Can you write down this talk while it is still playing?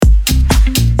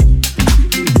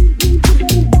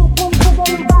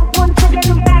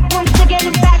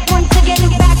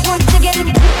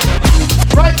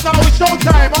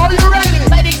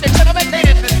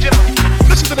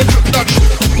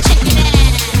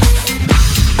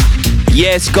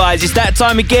Yes, guys, it's that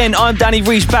time again. I'm Danny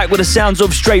Reese back with the sounds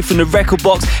of Straight from the Record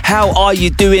Box. How are you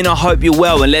doing? I hope you're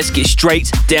well, and let's get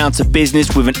straight down to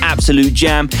business with an absolute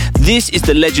jam. This is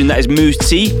the legend that is Moose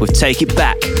T with Take It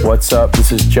Back. What's up?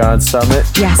 This is John Summit.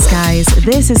 Yes, guys,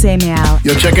 this is Amy Al.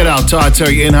 Yo, check it out. Todd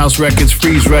Terry, In-House Records,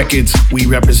 Freeze Records. We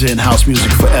represent house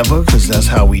music forever, because that's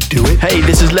how we do it. Hey,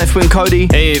 this is Left Wing Cody.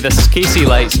 Hey, this is Casey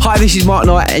Lights. Hi, this is Mark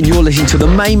Knight, and you're listening to the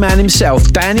main man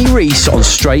himself, Danny Reese, on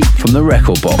Straight from the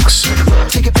Record Box.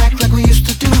 Take it back like we used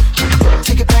to do.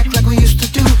 Take it back like we used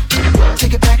to do.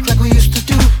 Take it back like we used to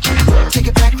do. Take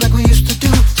it back like we used to do.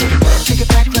 Take it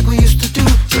back like we used to do.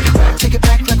 Take it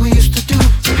back like we used to do.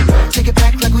 Take it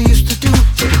back like we used to do.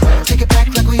 Take it back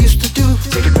like we used to do.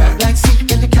 Black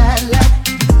seat in the Cadillac,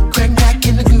 Craig Mack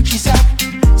in the Gucci sack.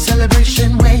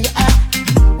 Celebration where you at?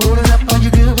 Rolling up, are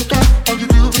you good with that? Are you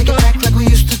good with that? Take it back like we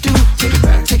used to do.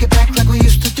 Take it back like we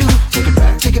used to do.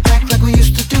 Take it back like we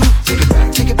used to do.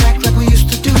 Take it back like we used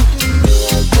to do.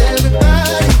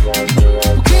 Everybody,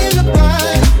 who came to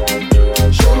party,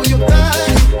 show your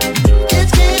body.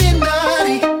 It's getting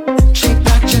naughty. Shake,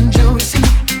 watch, and Josie.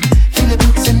 Finger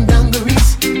boots and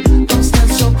dungarees. Don't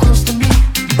stand so close to me.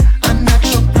 I'm not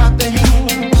your property.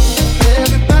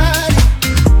 Everybody,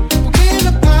 who came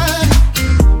to party,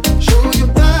 show your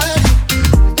body.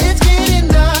 It's getting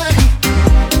naughty.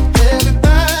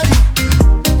 Everybody,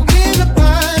 who came to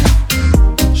party,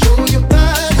 show your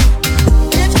body.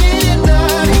 It's getting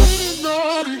naughty.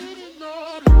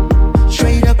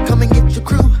 Straight up, come and get your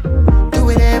crew. Do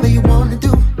whatever you wanna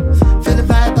do. Feel the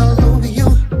vibe all over you.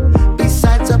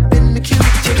 B-sides up in the queue.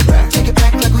 Take it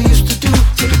back like we used to do.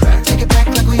 Take it back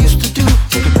like we used to do.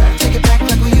 Take it back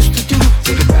like we used to do.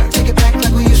 Take it back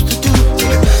like we used to do.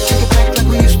 Take it back like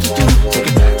we used to do.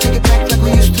 Take it back like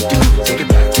we used to do.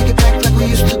 Take it back like we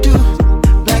used to do.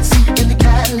 Black seat in the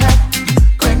Cadillac,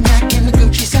 Craig Mack in the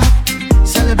Gucci sack.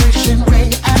 Celebration where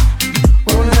you at?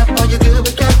 Rolling up, are you good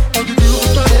with that? Are you good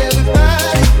with that?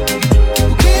 Everybody, who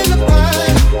came to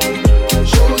party,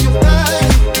 show your body.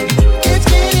 It's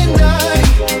getting naughty.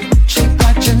 Shake,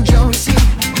 watch, and Josie.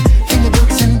 Finger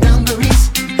boots and dungarees.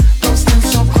 Don't stand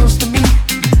so close to me.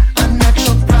 I'm not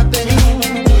your property.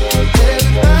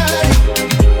 Everybody,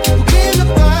 who came to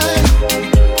party,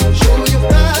 show your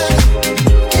body.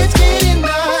 It's getting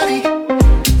naughty.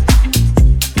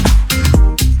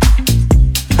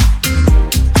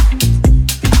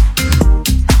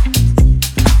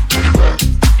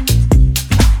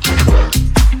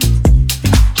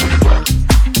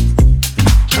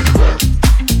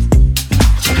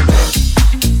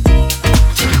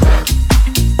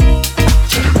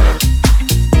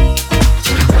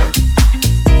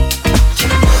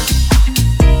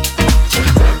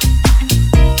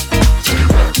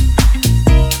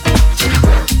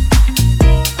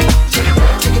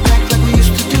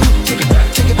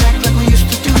 Take it back like we used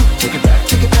to do. Take it back like we used to do. Take it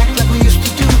back like we used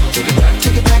to do.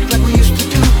 Take it back like we used to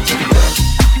do.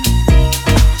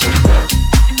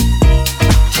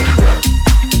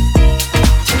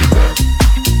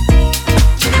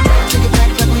 Take it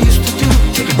back like we used to do.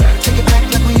 Take it back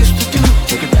like we used to do.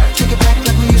 Take it back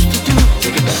like we used to do.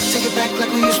 Take it back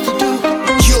like we used to do.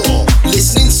 You're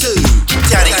listening to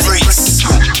Danny Reese.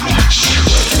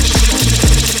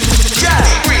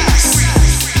 Danny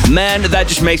Reese. Man, that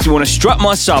just makes me want to strut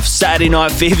myself. Saturday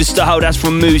Night Fever style. That's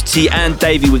from Moose T and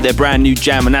Davey with their brand new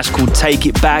jam, and that's called Take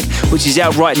It Back, which is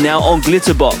out right now on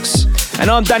Glitterbox. And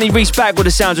I'm Danny Reese back with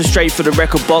the sounds of Straight for the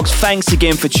Record Box. Thanks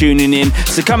again for tuning in.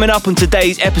 So coming up on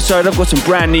today's episode, I've got some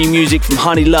brand new music from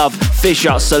Honey Love,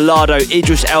 Fisher, Salado,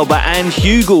 Idris Elba and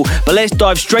Hugel. But let's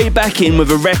dive straight back in with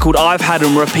a record I've had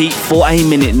on repeat for a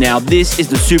minute now. This is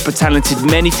the super talented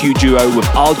Many Few duo with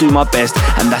I'll Do My Best,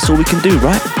 and that's all we can do,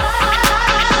 right?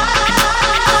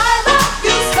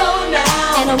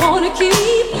 And I wanna keep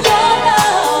your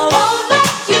love. Won't let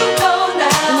you go now.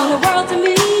 You mean the world to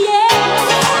me, yeah.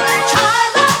 I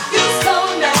love you so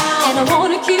now. And I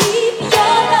wanna keep your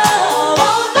love.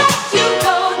 Won't let you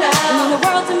go now. You mean the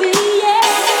world to me, yeah.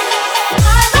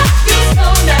 I love you so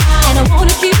now. And I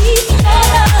wanna keep your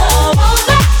love. Won't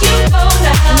let you go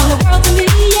now. You mean the world to me,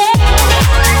 yeah.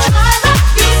 I love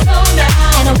you so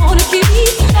now. And I wanna keep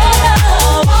your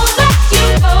love. Won't let you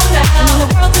go now. You mean the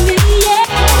world to me, yeah.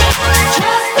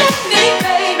 Just let me go.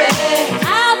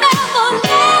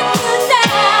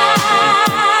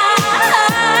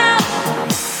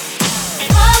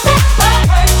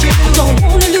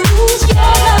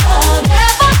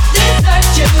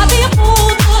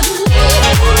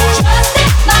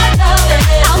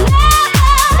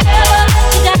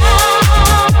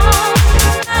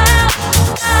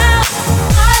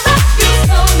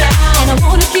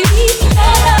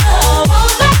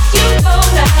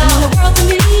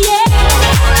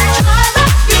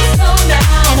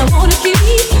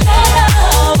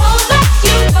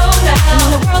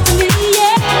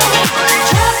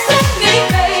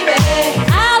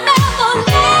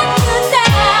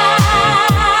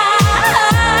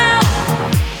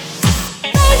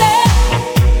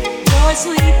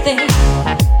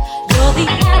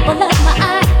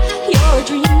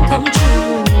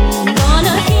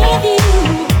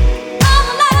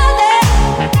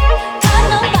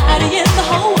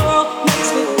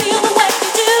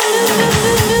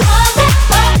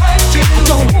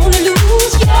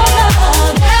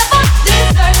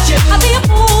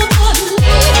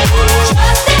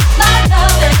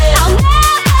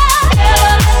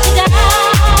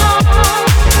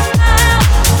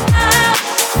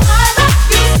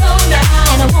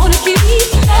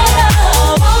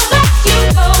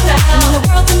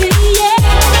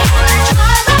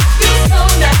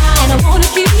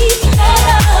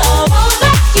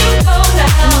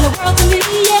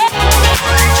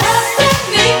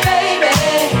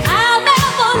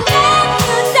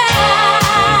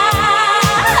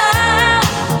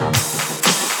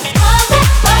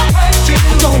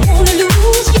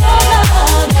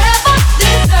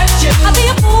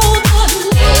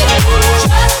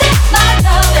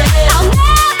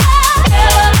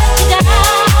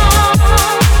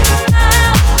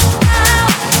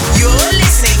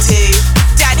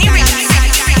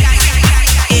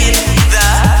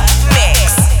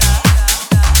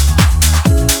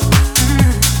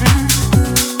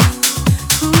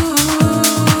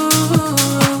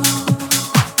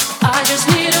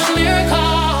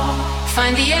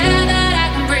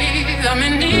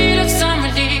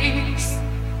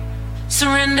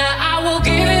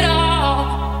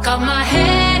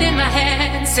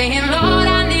 saying, Lord,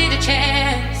 I need a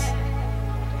chance.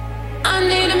 I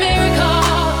need a miracle.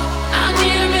 I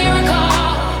need a miracle.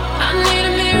 I need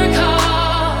a miracle.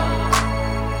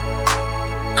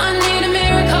 I need a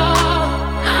miracle.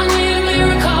 I need a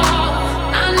miracle.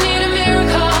 I need a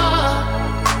miracle.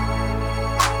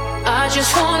 I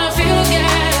just wanna feel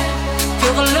again.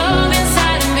 Feel the love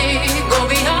inside of me. Go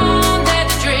beyond that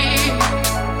dream.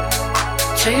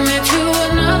 Take me to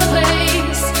another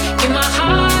place. Give my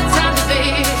heart time to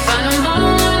beat. Find a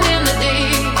moment in the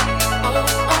deep. Oh,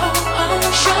 oh, oh.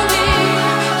 Show me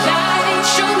light.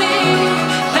 Show me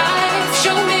life.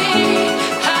 Show me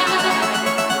light.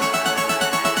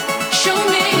 Show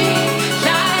me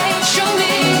light. Show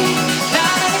me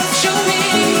life. Show me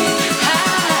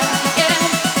light. Yeah.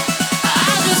 I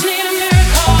just need a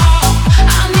miracle.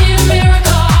 I need a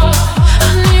miracle. I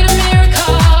need a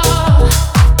miracle.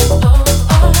 Oh,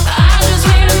 oh. I just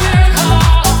need a miracle.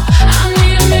 I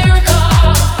need a miracle.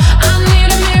 I need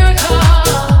a miracle.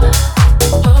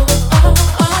 Oh,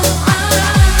 oh,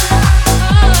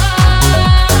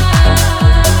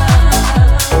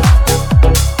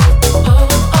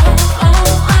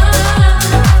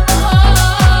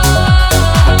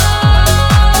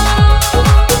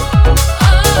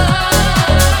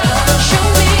 show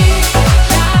me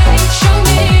light, show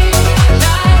me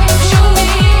life, show me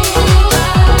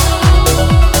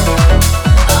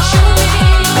show me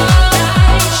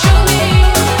light, show me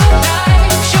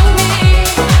life, show me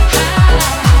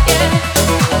yeah.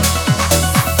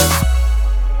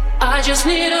 I just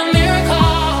need a miracle.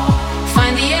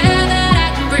 Find the air that I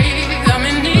can breathe. I'm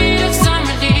in need of some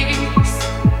release.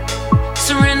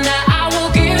 Surrender, I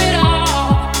will give it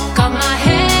all. Got my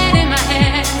head in my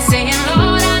hands, saying,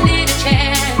 Lord, I need a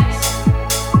chance.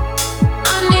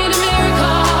 I need a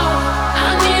miracle. I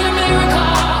need a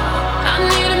miracle. I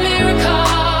need a miracle.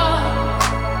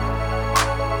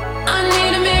 I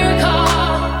need a miracle.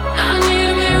 I need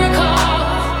a miracle.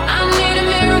 I need a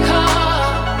miracle.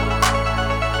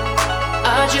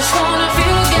 I just wanna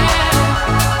feel again.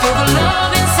 Feel the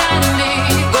love inside of me.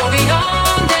 Go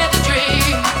beyond that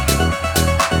dream.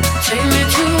 Take me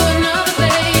to another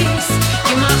place.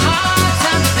 Give my heart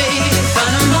time to beat.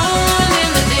 Find a moment in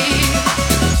the deep.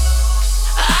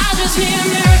 I just need a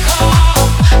miracle.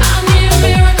 I need a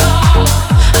miracle.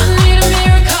 I need a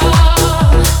miracle.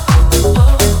 Oh,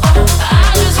 oh.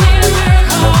 I just need a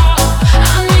miracle.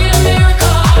 I need a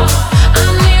miracle. I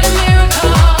need a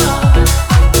miracle.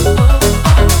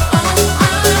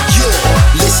 You're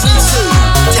listening to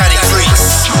Danny Reese.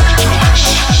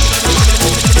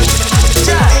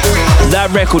 That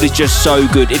record is just so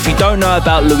good. If you don't know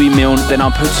about Louis Milne, then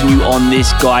I'm putting you on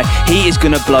this guy. He is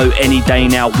gonna blow any day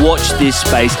now. Watch this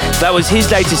space. That was his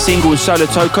latest single in Solo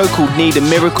Toko called Need a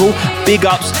Miracle. Big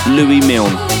ups, Louis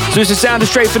Milne. So it's the sound of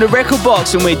Straight from the Record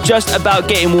Box, and we're just about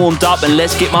getting warmed up, and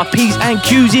let's get my P's and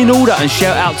Q's in order and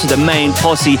shout out to the main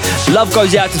posse. Love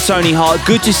goes out to Tony Hart.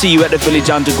 Good to see you at the Village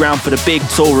Underground for the big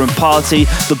tour and party.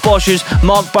 The Boshers,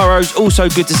 Mark Burrows, also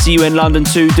good to see you in London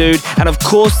too, dude. And of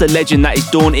course, the legend that is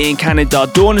Dawn in Canada.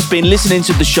 Dawn has been listening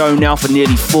to the show now for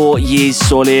nearly 4 years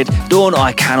solid. Dawn,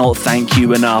 I cannot thank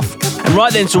you enough. And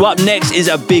right then, so up next is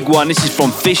a big one. This is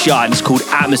from Fisher, and it's called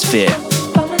Atmosphere.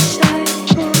 by my side.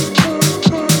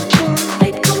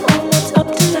 Babe, come on, what's up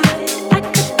tonight? I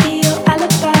could be your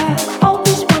alibi.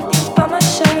 Always want you by my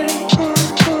side.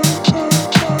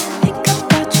 Think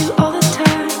about you all the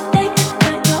time. Day and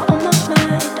night, you're on my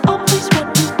mind. Always want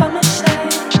you by my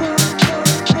side.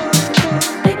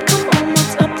 Babe, come on,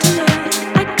 what's up tonight?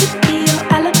 I could be your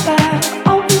alibi.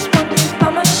 Always want you by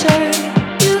my side.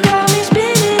 You got me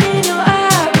spinning in your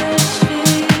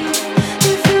atmosphere.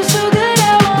 You feel so good,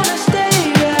 I wanna stay.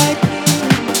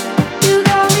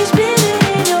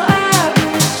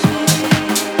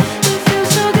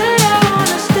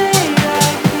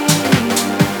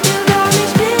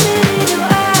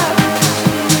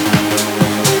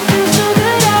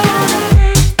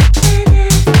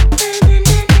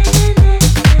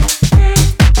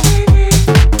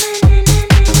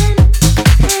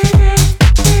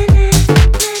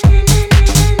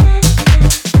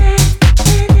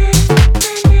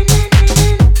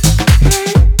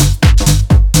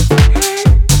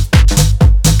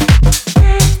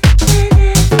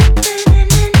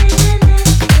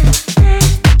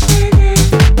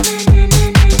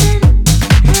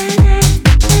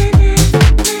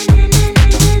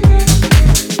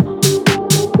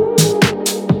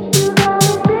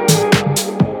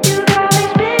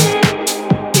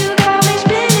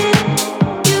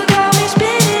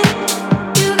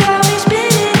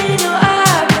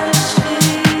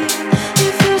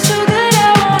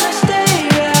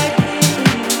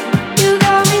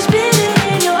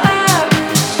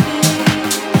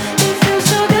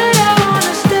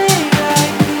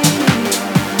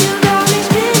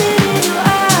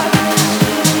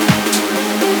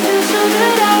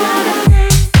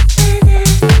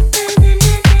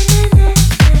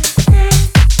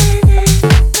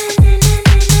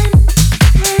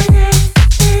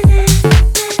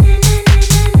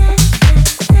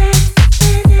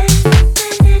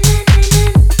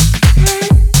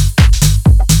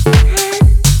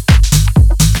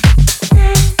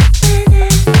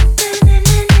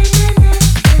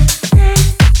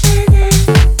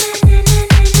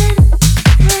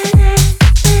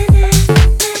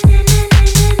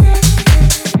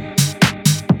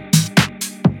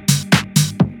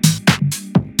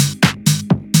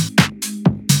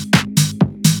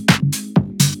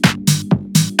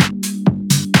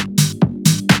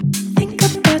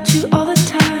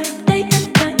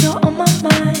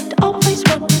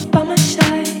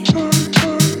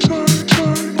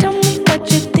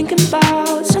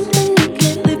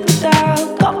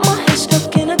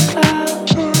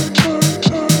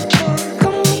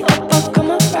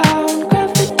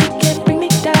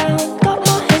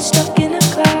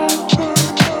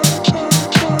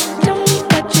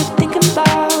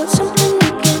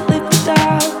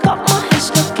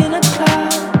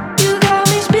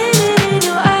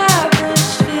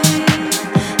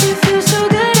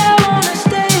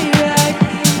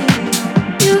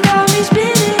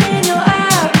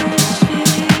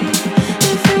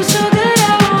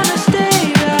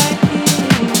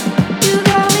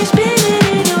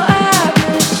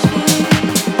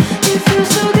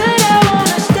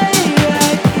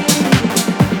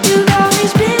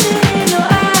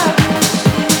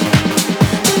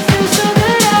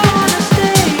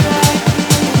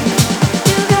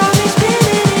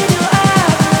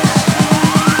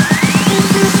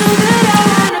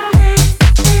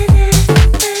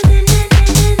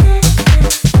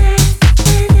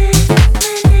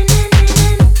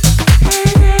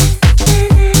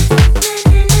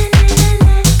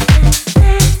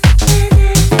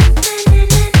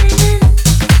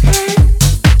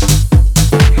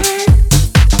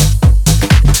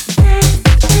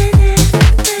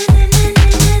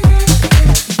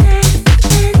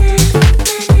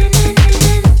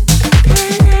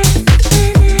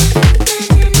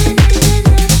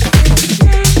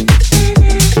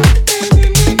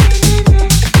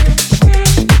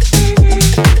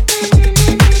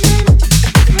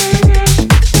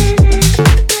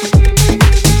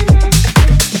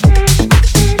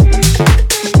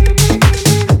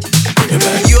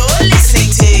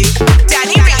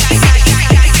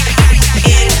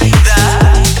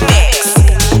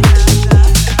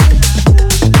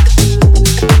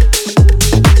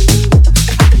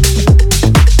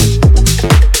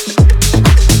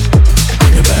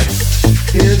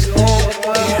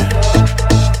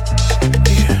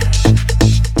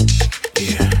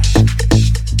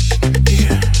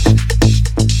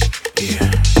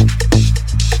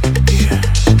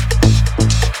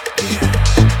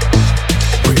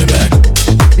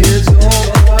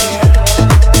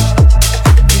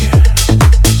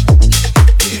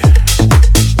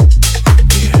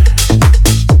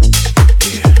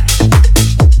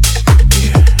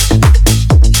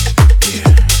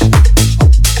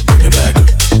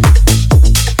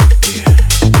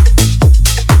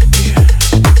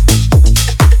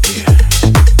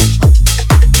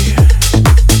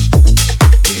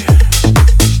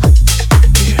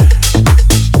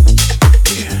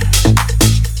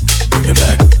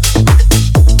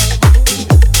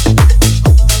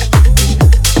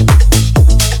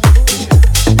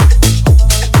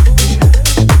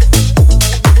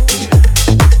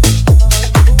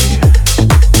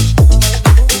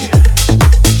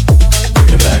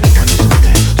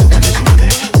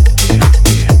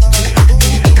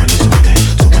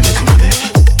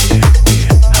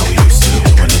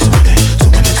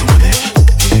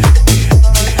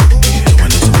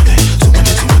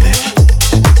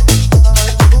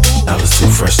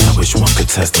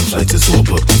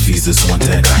 Fees is on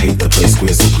deck. I hate to play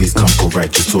square, so please come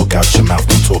correct. Just talk out your mouth,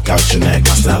 don't talk out your neck.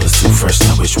 My style is too fresh,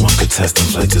 I wish one could test them.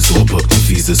 Flights is all booked and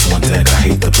fees is on deck. I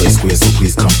hate to play square, so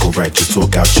please come correct. Just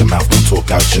talk out your mouth, don't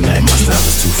talk out your neck. My style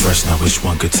is too fresh, I wish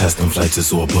one could test them. Flights is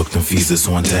all booked and fees is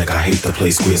on deck. I hate to play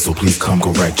square, so please come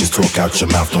correct. Just talk out your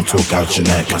mouth, don't talk out your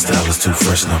neck. My style is too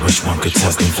fresh, I wish one could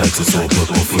test them. Flights is all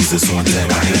booked and fees is on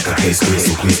deck. I hate to play square,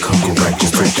 so please come correct.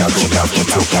 Just talk out your mouth, don't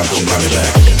talk out your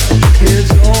neck. It's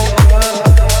all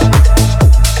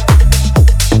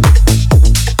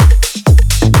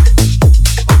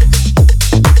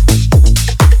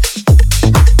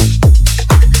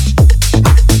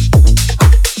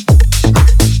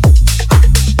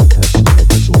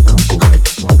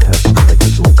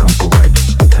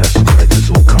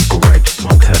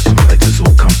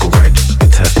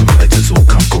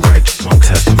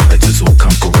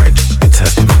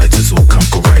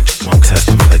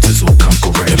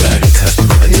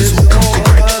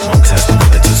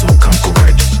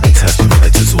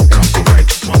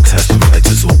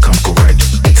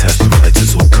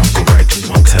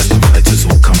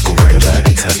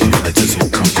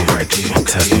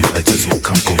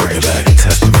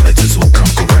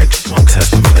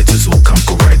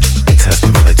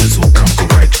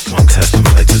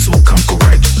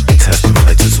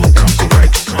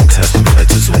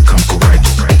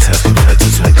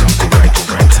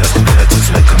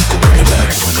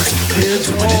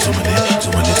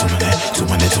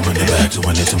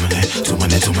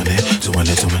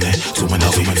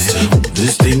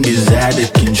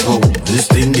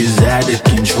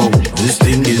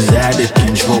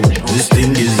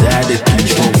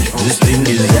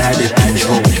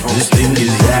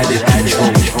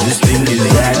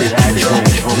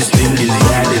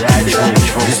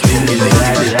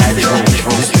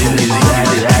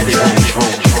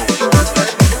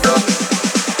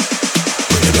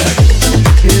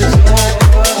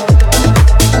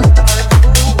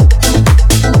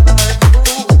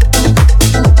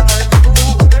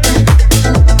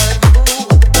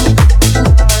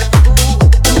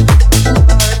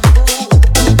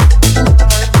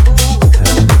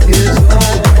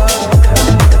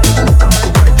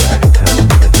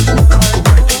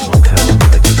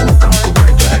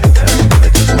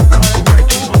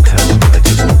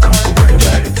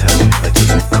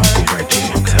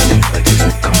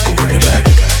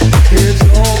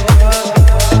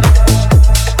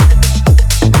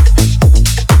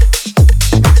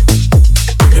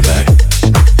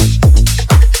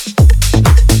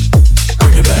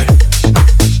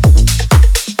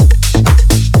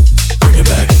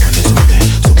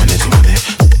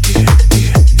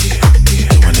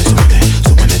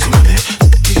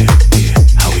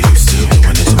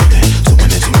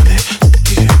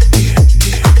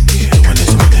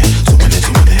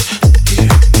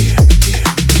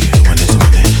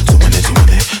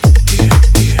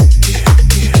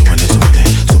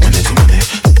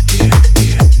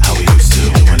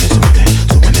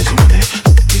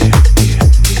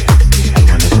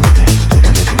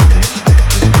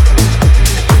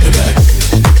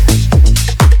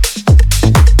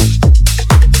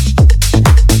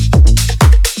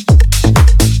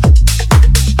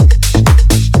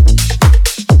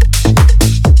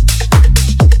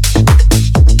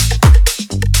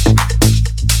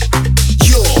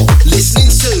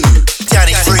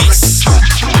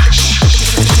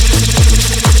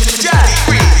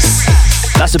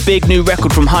big new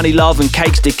record from Honey Love and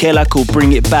Cakes Da Killer called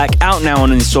Bring It Back, out now on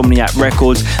Insomniac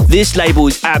Records. This label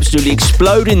is absolutely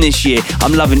exploding this year.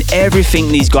 I'm loving everything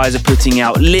these guys are putting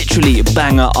out, literally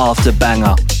banger after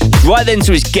banger. Right then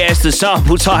to his guest, the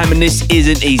sample time, and this is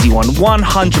an easy one,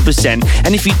 100%.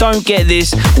 And if you don't get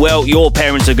this, well, your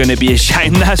parents are going to be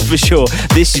ashamed, that's for sure.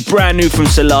 This is brand new from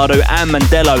Solardo and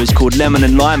Mandela. It's called Lemon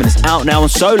and Lime and it's out now on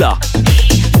Solar.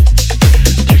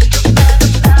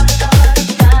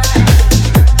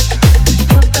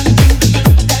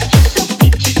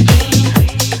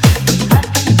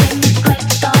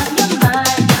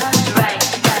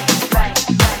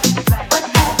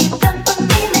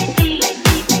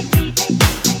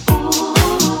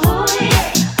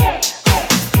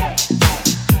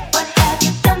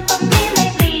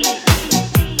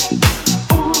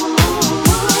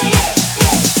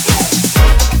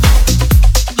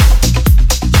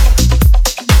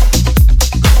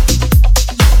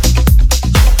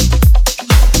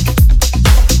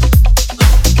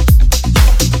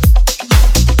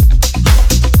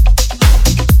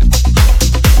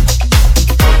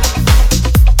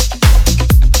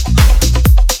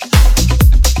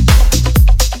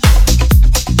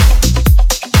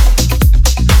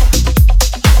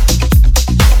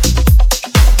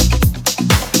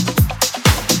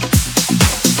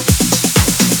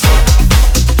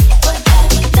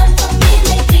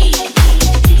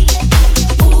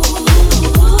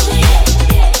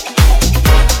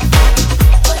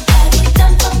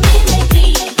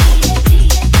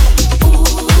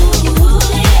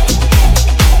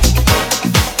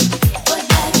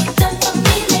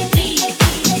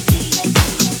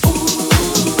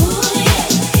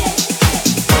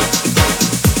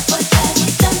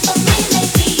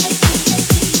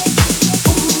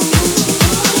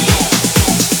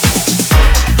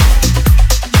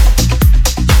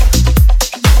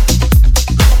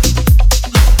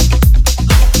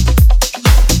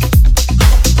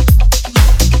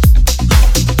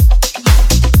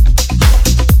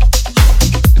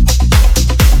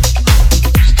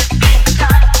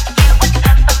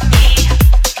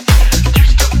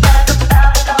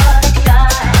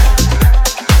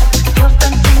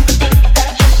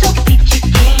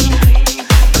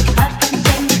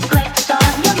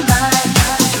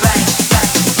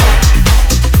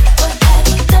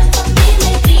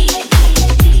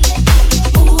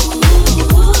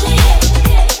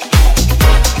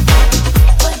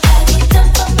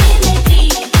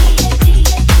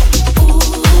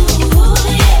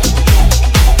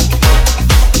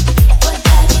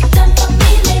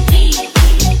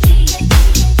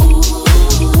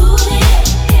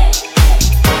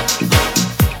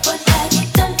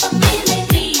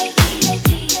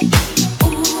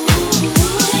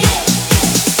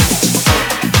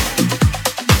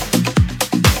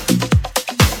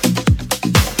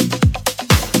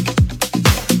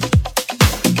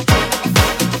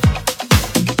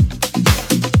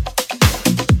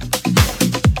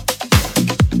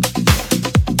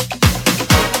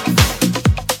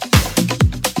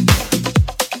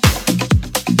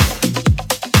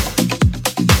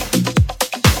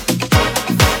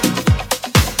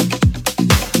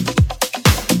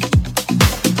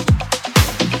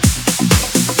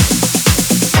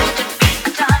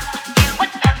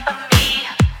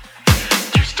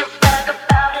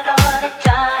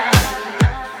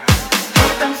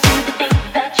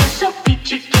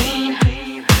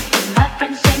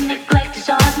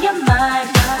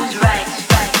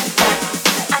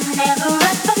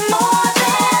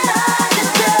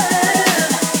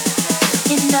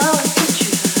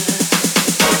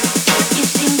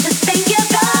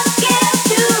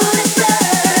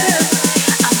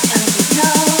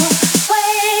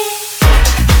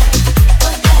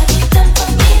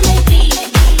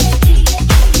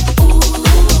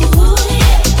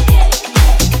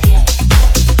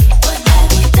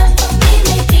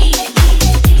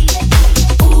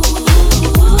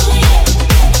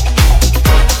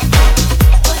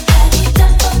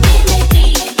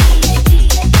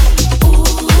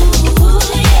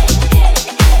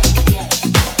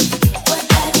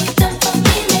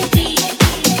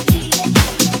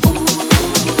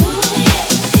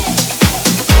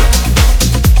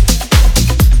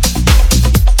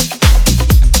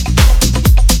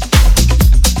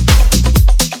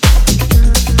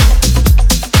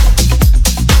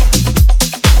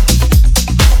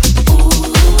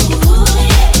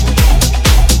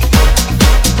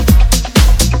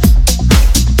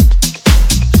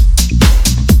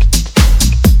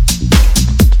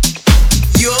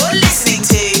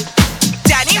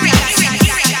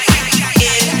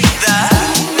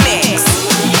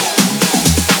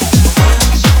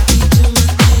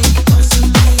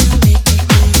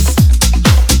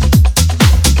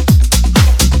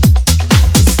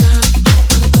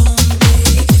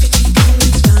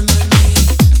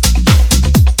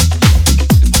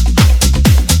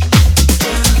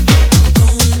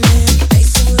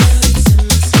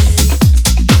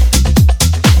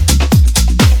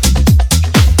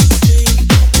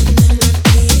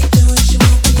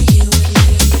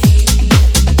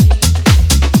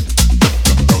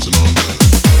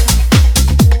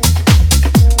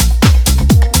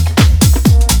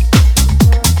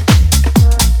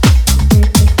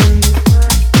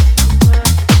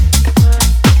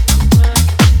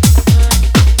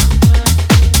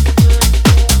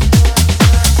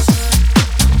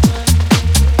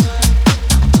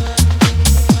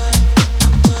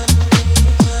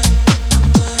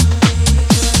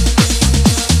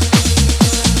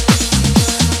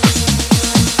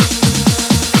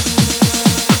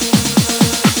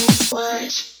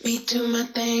 do my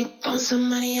thing. Want some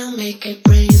money, I'll make it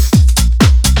rain.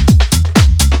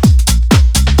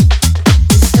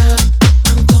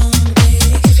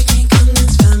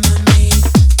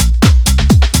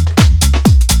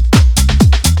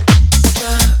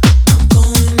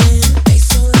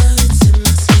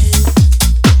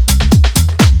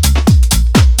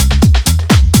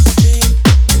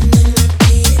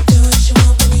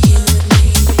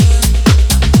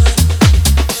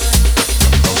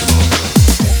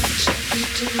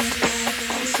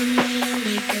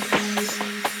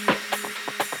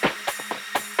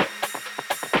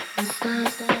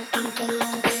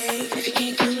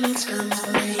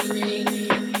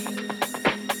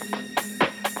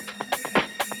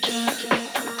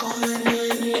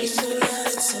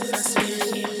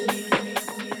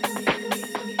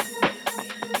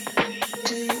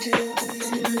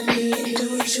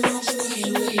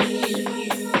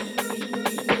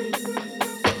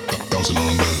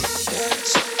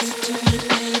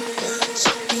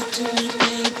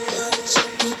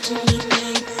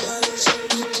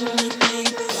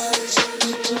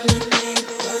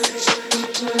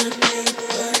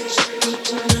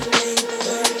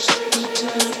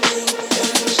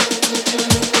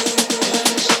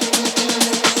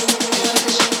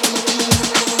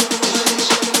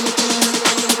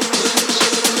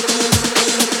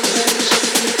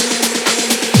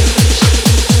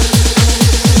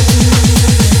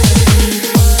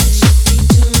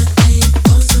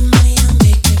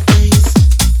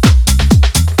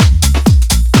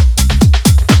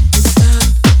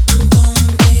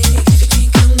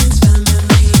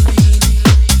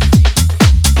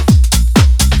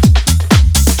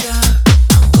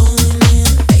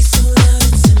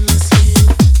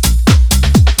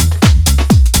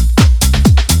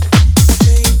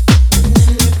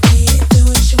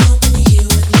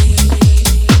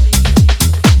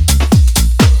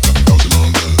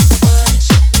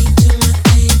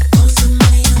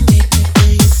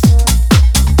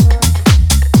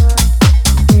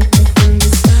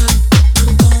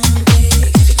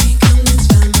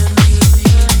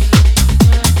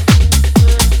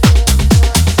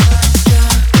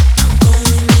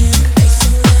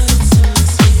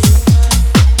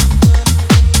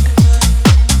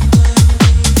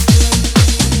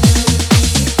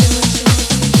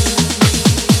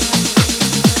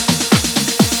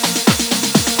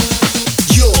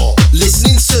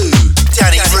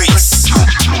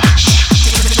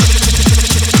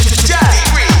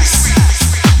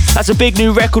 That's a big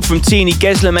new record from Tini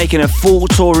Gessler making a full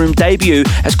tour room debut.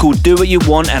 It's called Do What You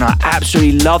Want, and I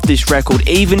absolutely love this record,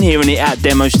 even hearing it at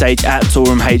demo stage at Tour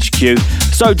Room HQ.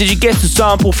 So did you get the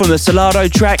sample from the Salado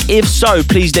track? If so,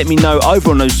 please let me know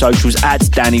over on those socials at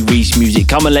Danny Reese Music.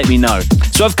 Come and let me know.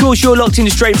 So of course you're locked in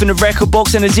straight from the record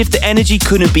box, and as if the energy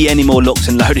couldn't be any more locked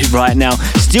and loaded right now,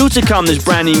 still to come there's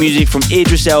brand new music from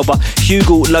Idris Elba,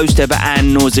 Hugo, Lowstepper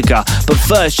and Nausicaa. But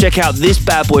first check out this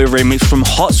bad boy remix from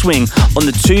Hot Swing on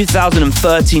the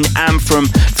 2013 anthem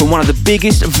from one of the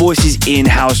biggest voices in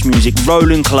house music,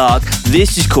 Roland Clark.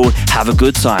 This is called Have a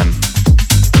Good Time.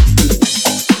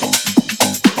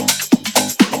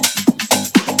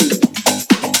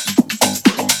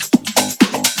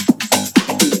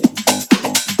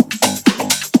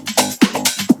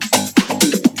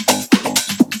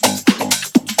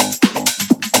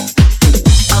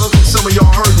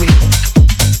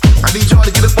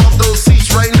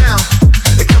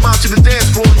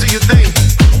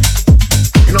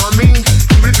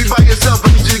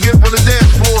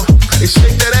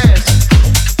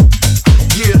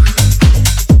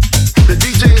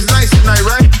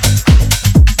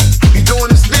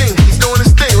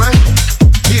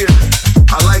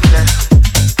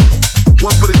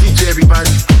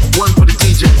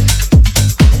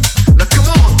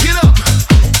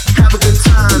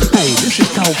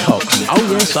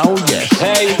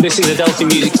 Hey, this is Adelphi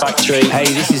Music Factory. Hey,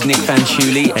 this is Nick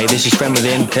Fanciulli. Hey, this is Friend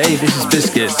Within. Hey, this is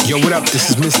Biscuits. Yo, what up? This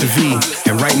is Mr. V.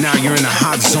 And right now you're in a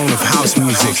hot zone of house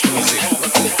music.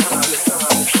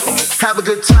 Have a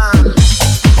good time.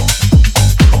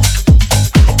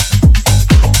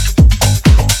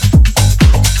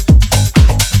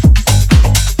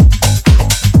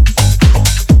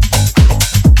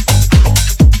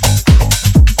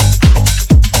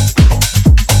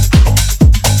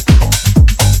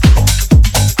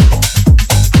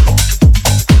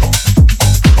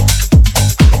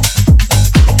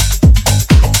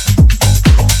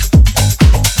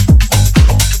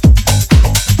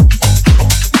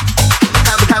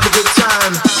 Have a good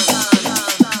time.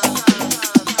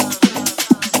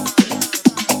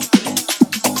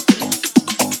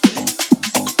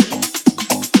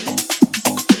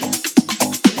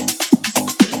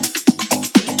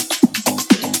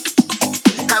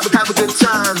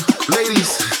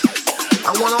 ladies,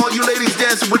 I want all you ladies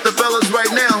dancing with the fellas right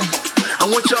now. I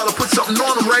want y'all to put something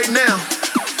on them right now.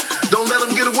 Don't let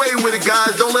them get away with it,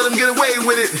 guys. Don't let them get away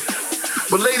with it.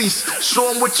 But ladies,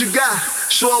 show them what you got.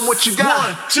 Show them what you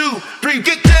got. 1, 2, 3,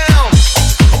 get down.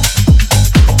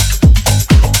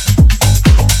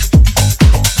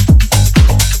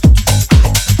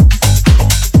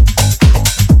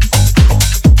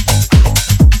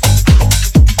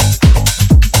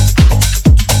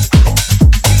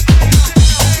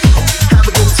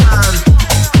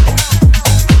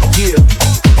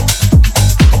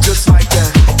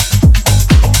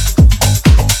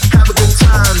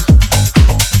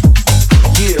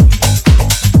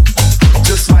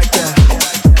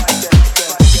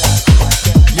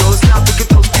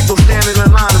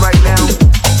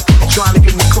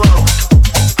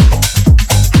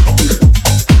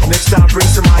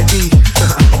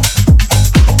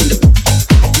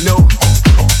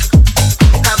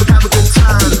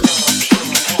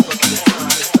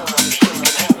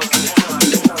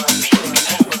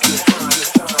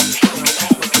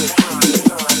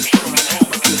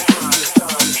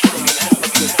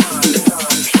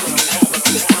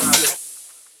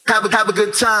 Have a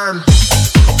good time.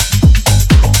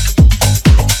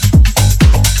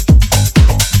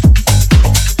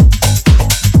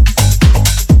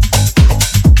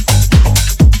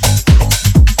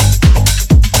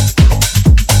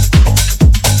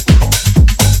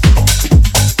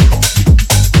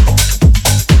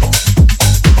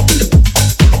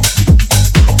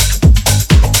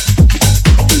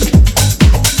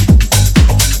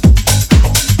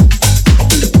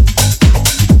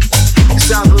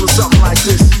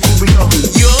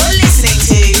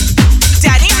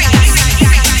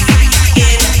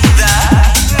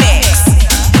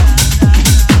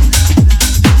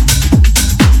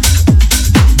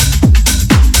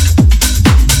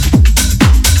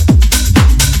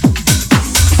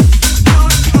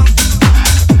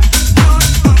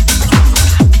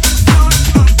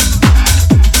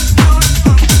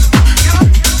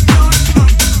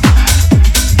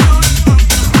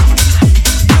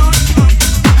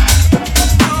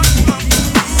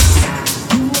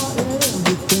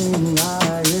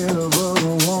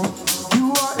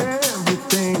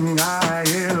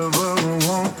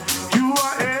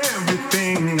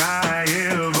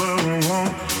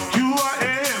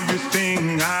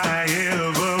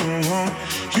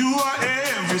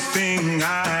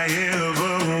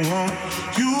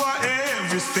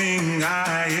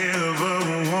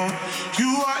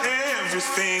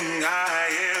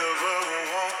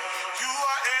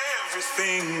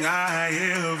 Everything I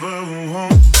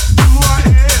ever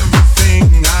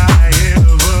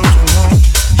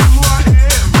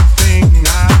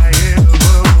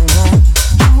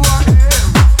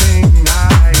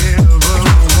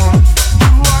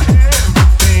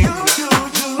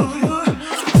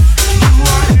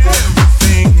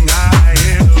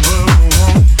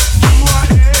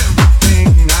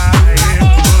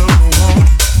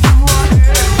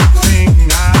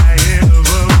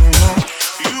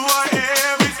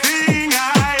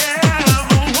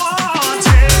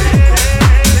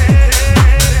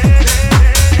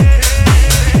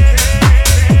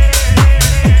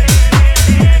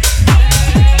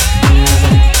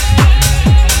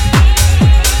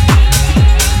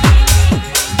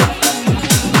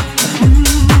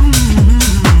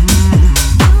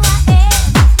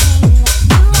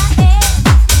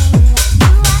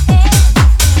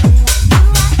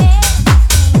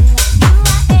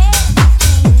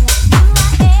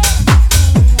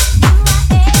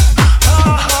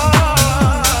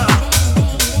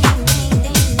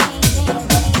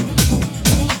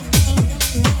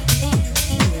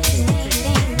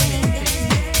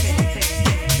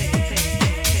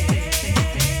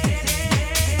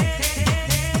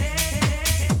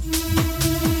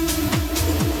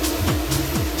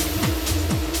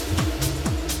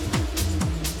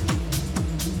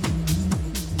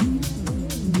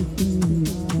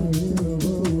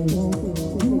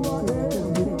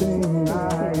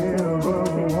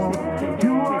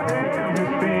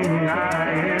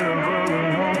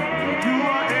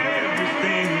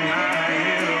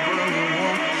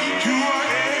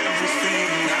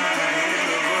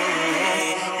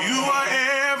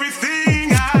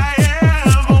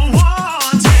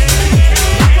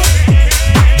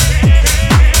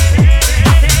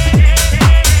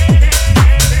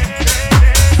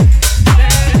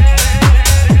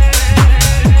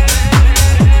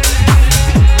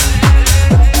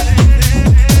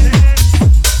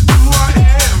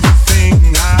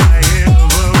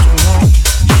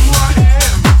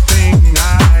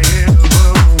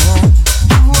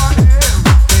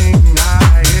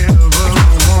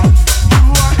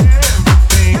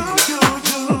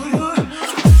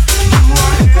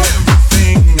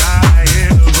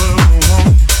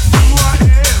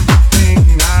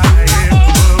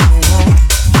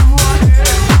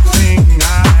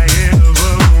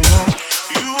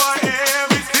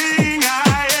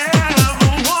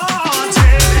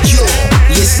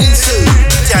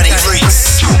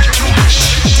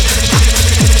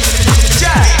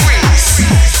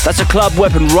club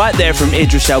weapon right there from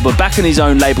Idris Elba, back on his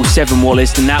own label Seven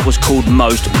Wallace, and that was called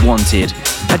Most Wanted.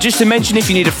 And just to mention, if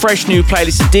you need a fresh new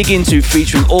playlist to dig into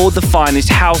featuring all the finest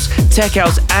house, tech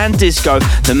house and disco,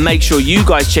 then make sure you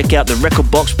guys check out the Record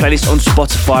Box playlist on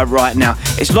Spotify right now.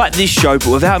 It's like this show but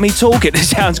without me talking. It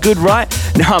sounds good, right?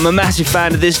 Now, I'm a massive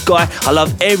fan of this guy. I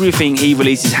love everything he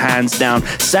releases, hands down.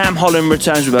 Sam Holland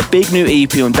returns with a big new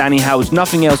EP on Danny Howard's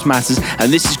Nothing Else Matters,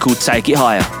 and this is called Take It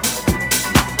Higher.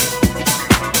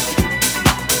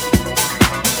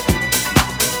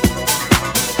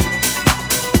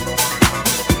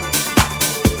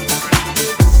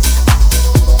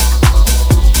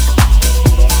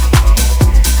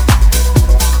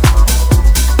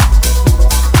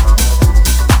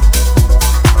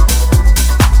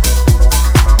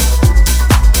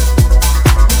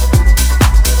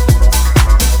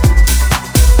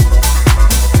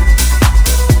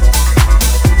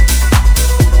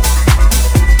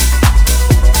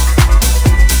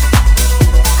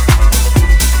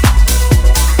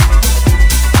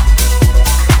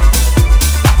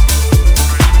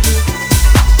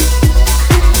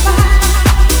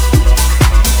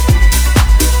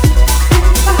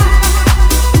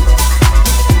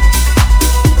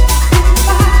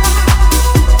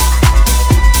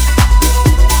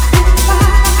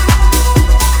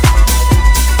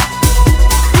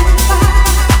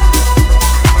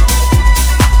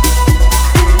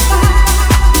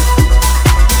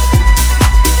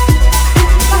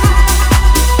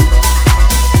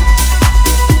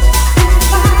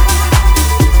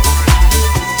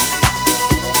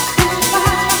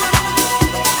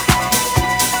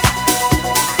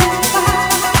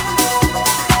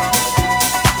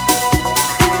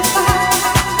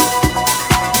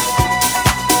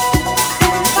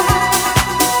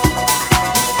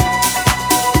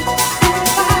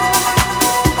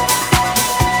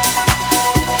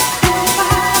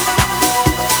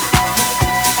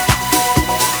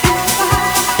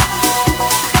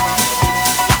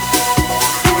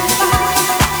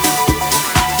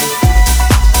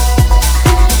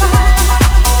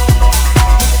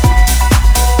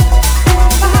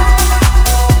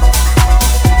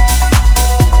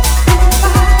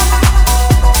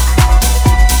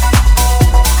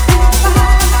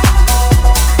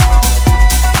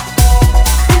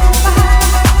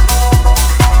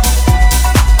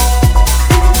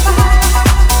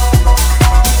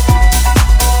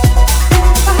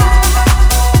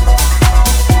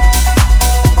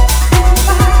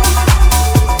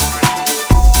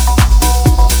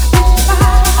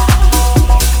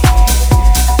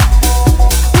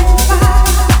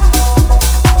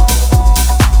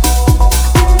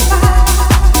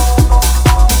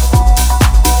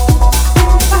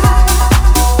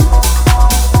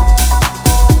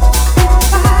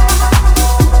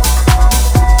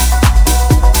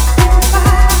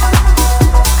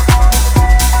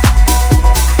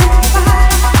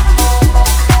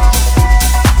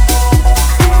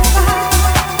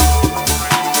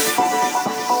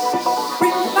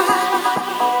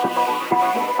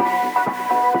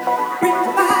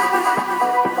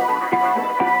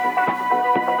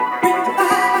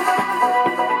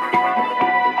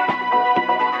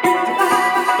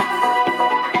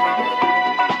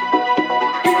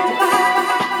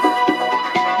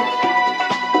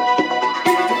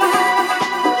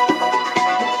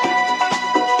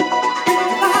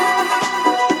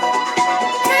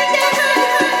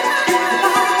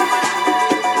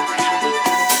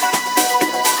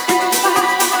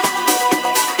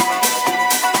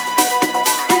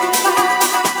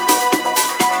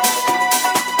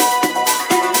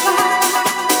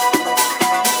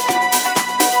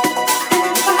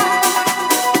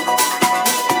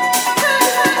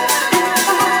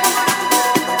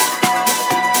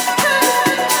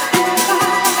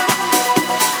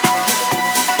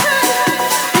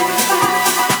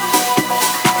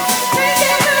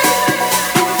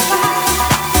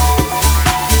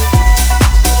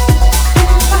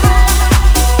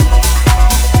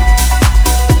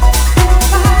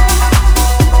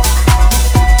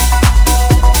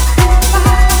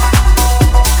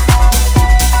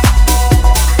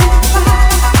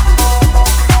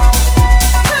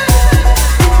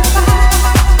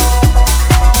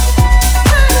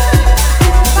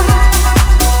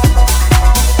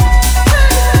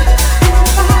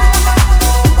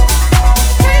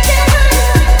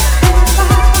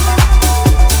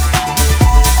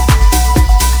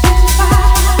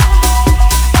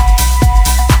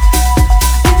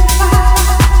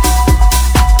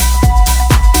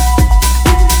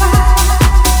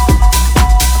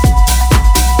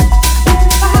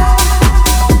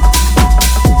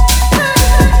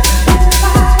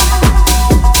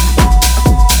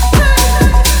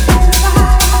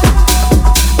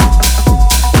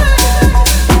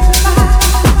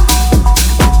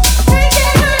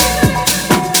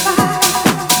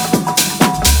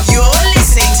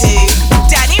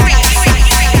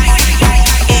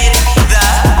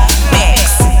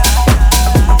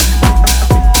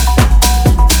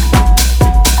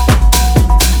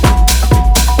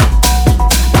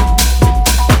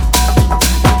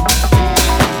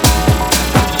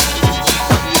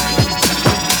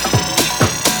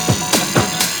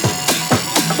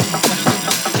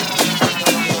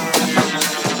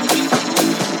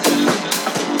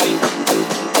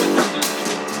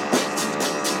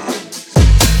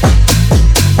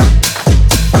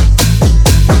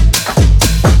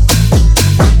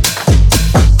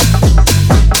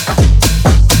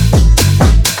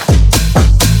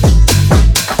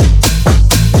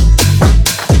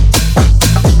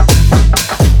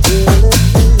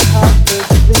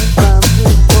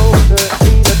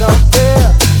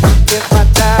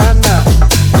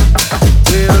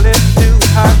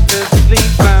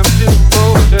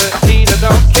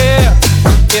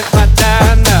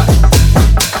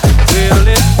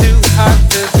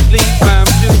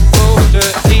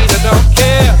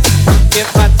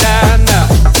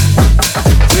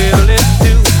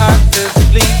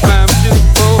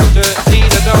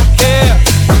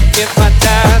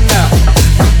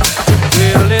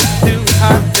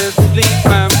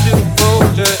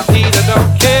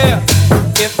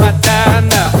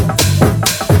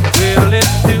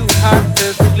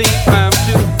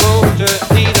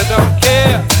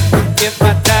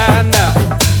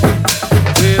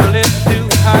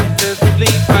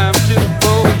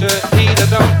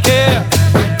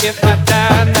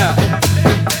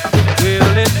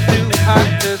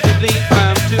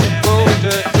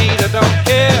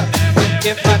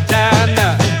 if I die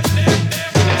now?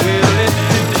 Well, it's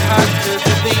too hot to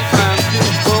sleep, I'm too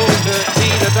cold to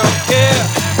eat, I don't care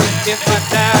if I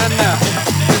die now.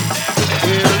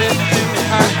 Well, it's too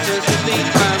hot to sleep,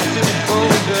 I'm too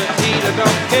cold to eat, I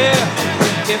don't care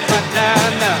if I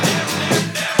die now.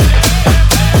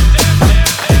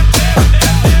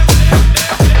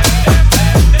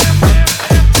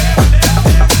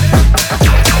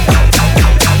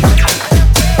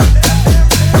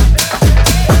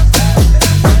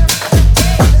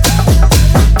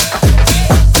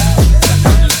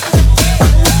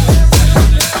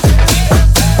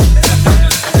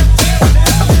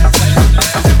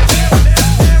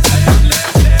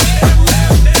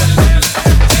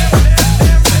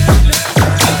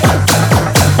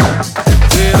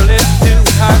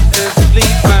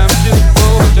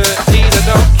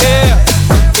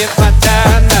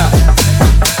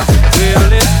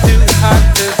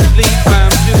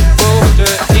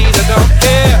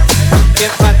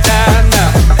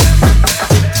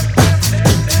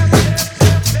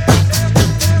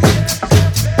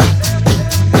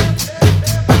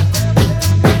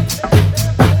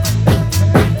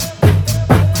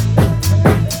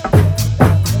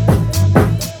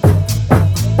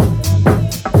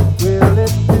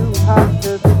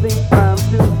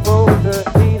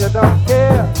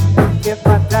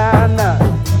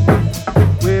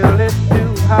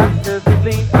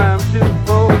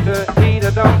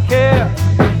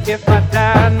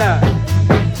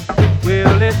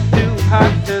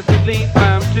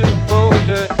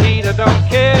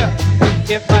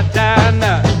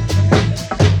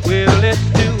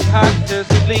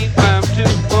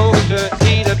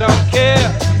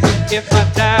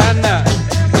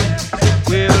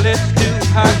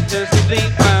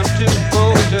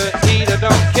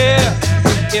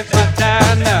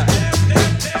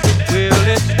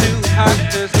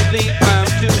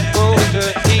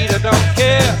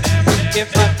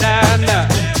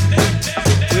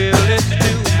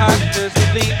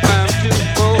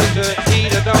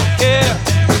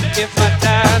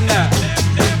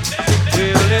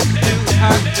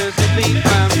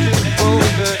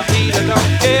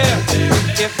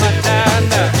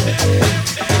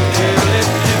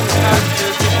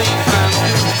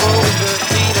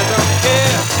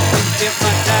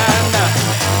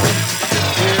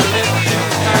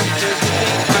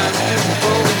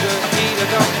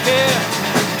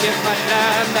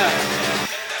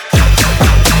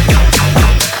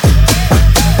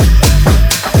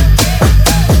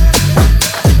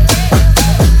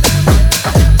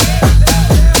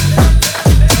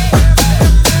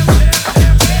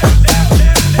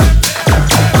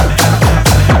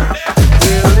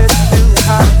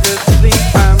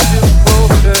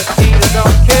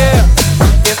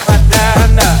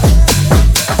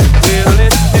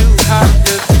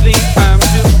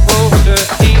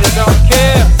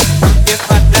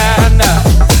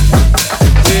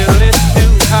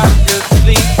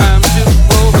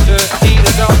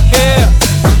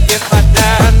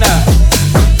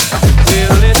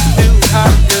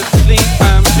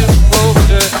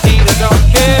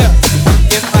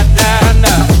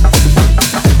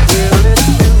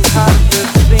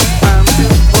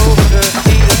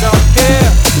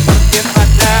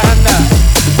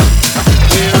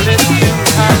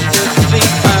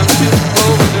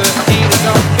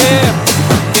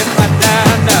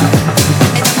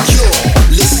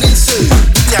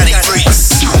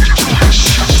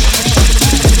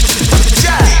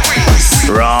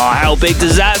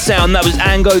 That was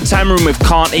Ango Tamarin with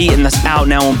Can't Eat, and that's out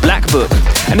now on Black Book.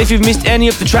 And if you've missed any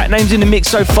of the track names in the mix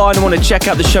so far and want to check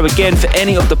out the show again for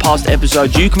any of the past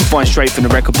episodes, you can find straight from the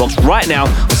record box right now on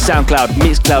SoundCloud,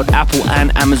 Mixcloud, Apple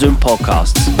and Amazon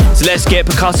podcasts. So let's get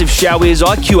percussive, shall we, as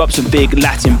I cue up some big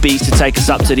Latin beats to take us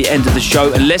up to the end of the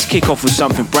show, and let's kick off with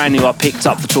something brand new I picked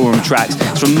up for Touring Tracks.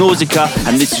 It's from Nausicaa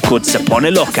and this is called Se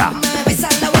Pone Loca.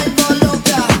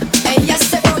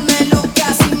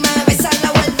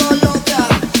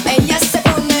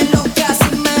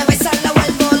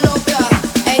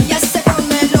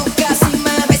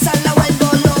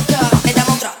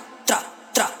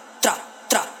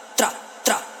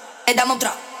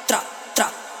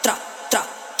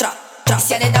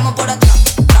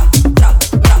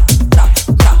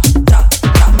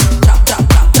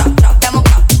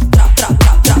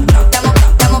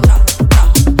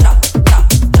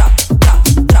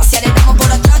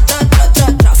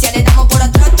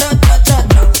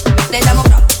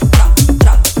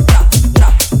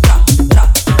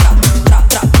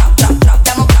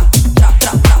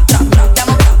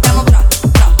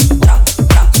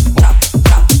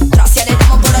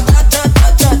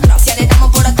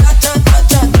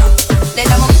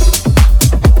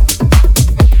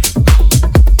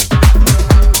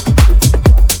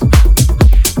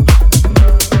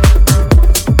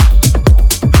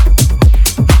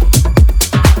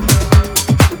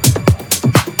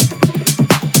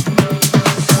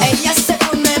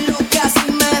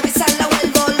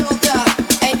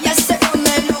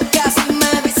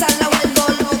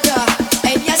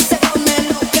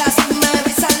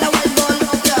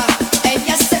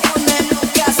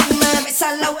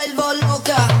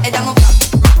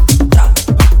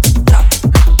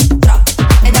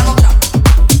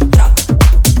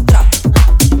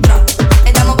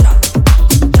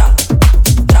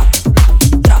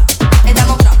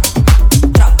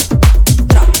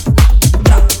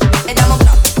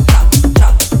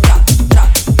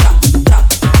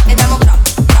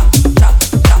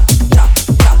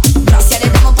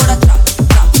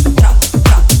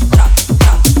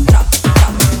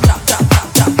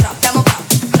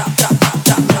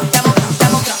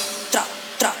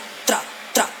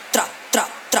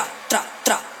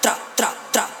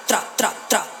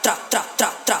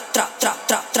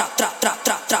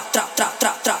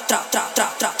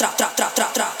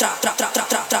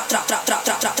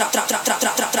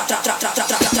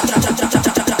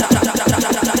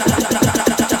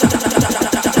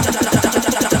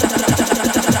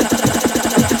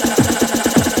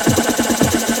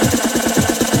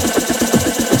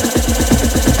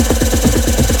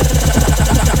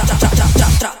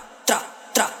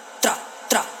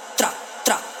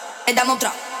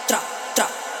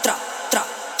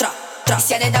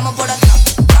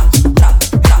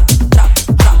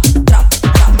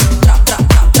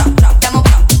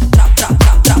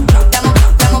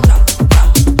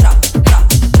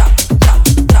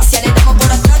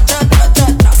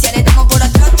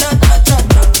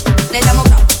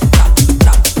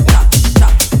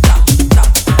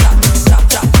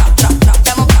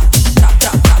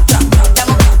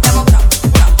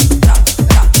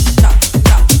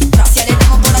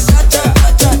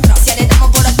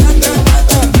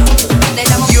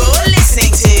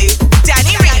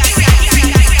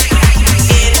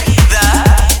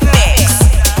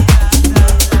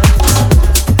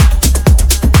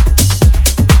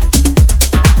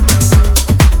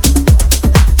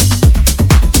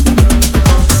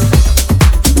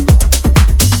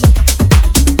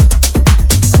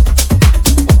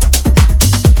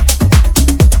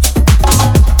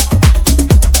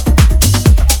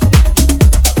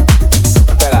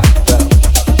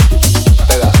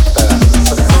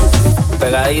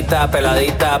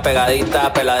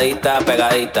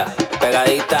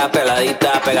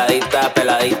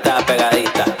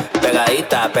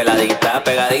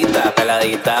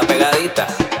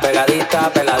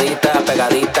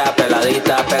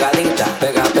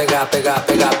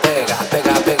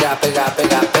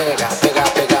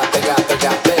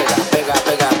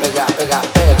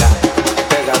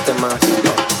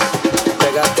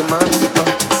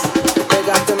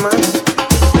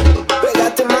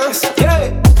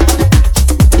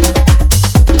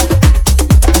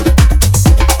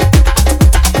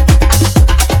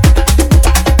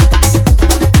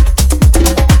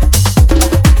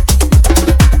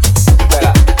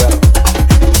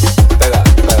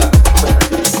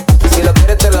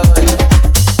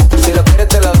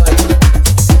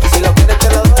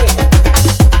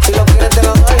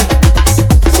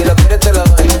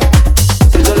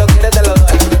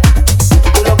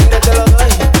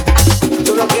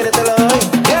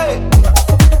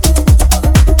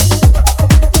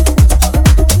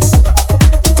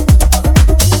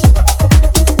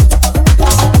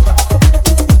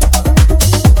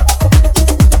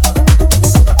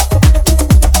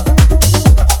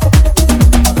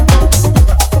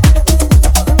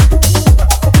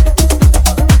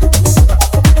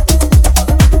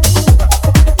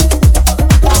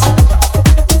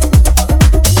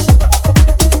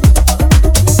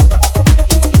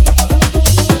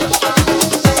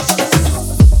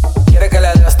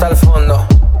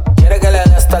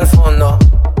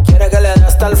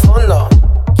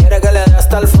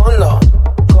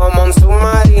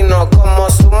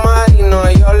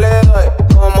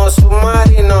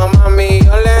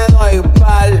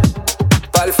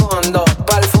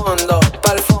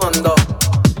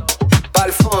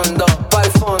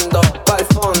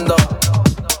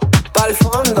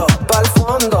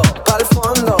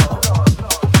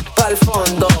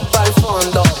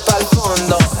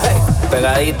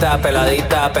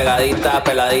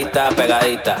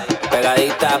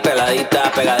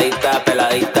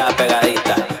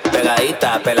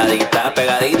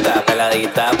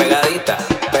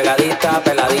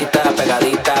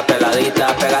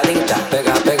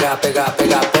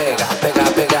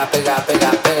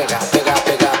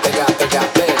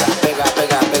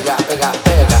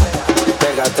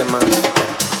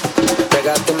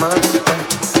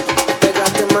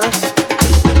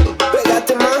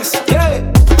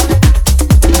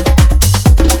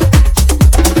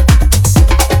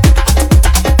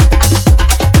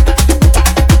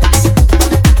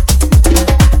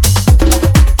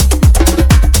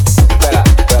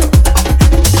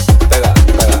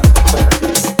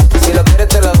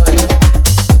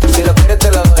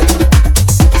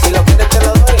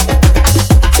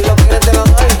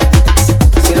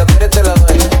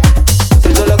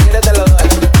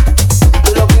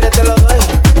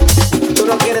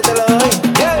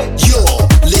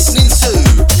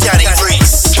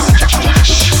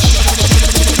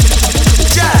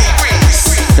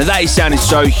 That is sounding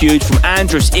so huge from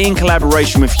Andrus in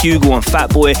collaboration with Hugo and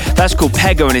Fatboy. That's called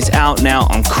Pegger and it's out now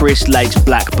on Chris Lake's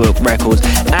Black Book Records.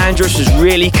 Andrus has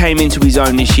really came into his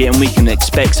own this year and we can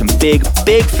expect some big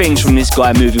things from this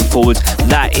guy moving forwards.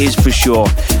 That is for sure.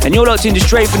 And you're locked into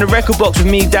Straight from the Record Box with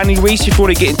me, Danny Reese. If you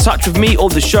want to get in touch with me or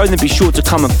the show, then be sure to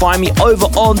come and find me over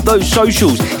on those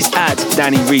socials. It's at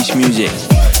Danny Reese Music.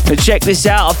 Now check this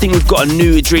out, I think we've got a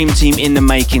new dream team in the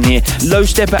making here. Low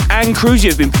Stepper and Cruzy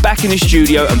have been back in the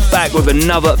studio and back with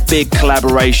another big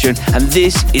collaboration, and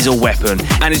this is a weapon,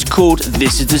 and it's called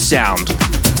This Is The Sound.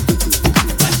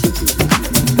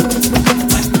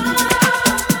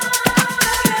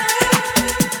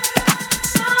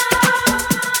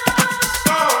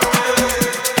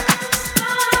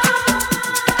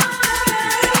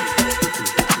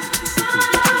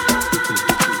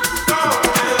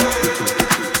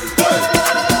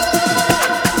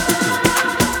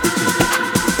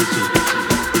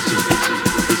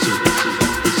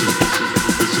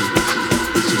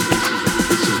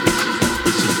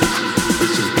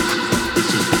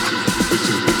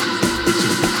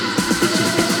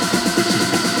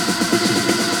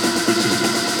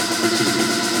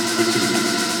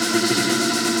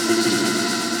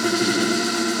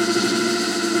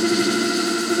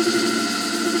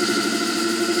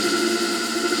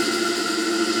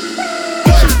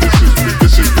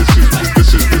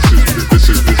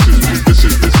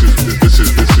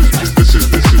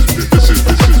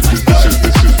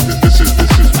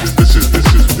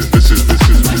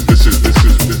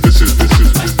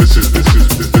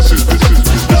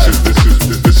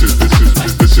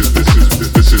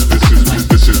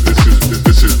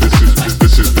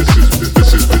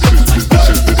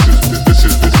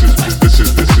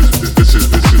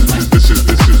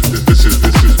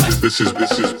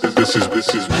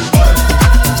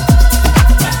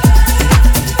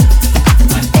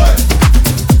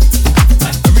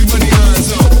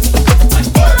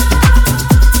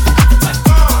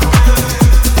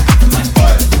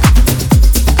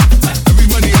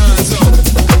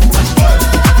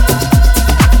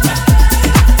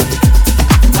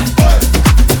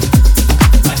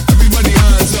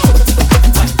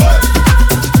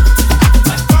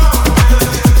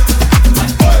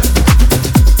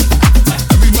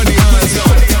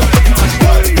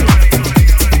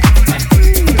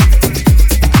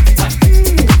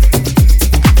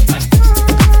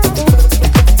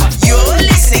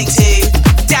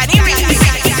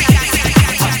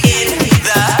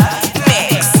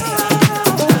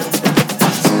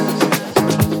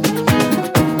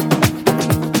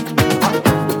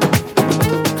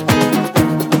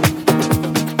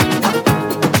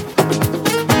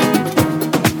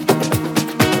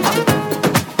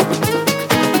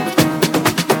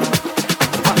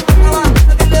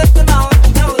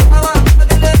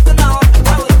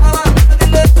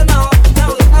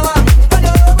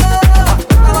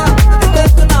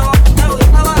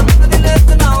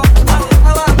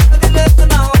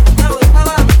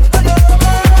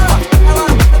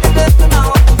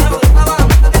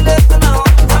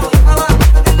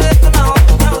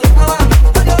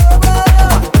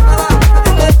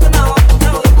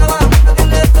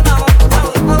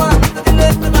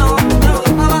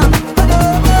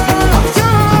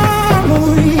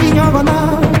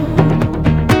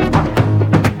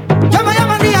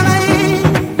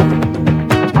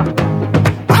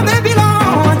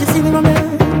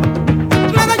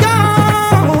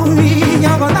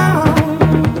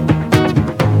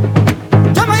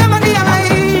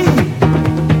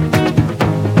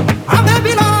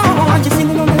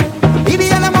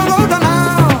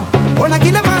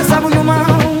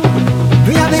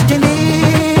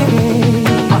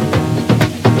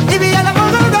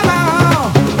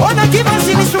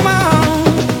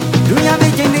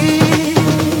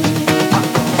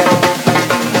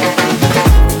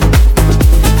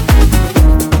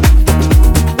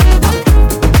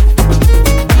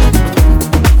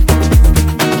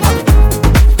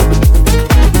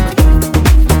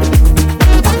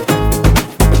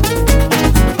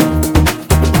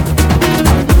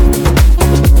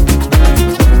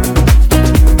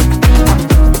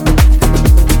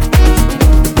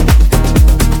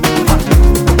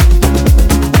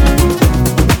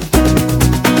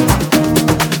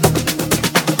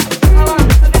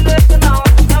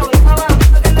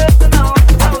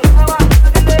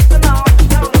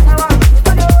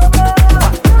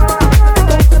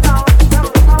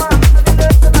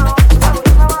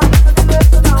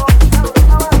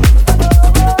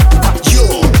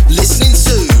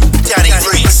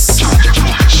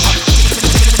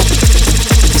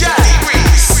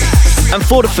 And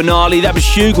for the finale, that was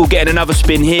Hugo getting another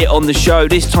spin here on the show,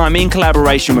 this time in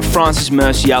collaboration with Francis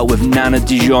Mercier with Nana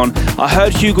Dijon. I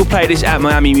heard Hugo play this at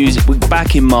Miami Music Week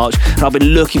back in March, and I've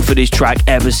been looking for this track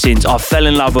ever since. I fell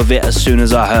in love with it as soon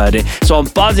as I heard it, so I'm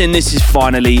buzzing this is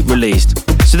finally released.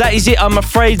 So that is it. I'm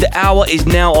afraid the hour is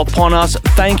now upon us.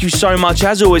 Thank you so much,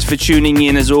 as always, for tuning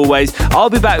in, as always. I'll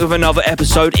be back with another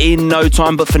episode in no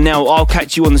time, but for now, I'll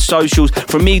catch you on the socials.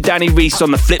 From me, Danny Reese,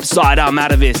 on the flip side, I'm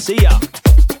out of here. See ya.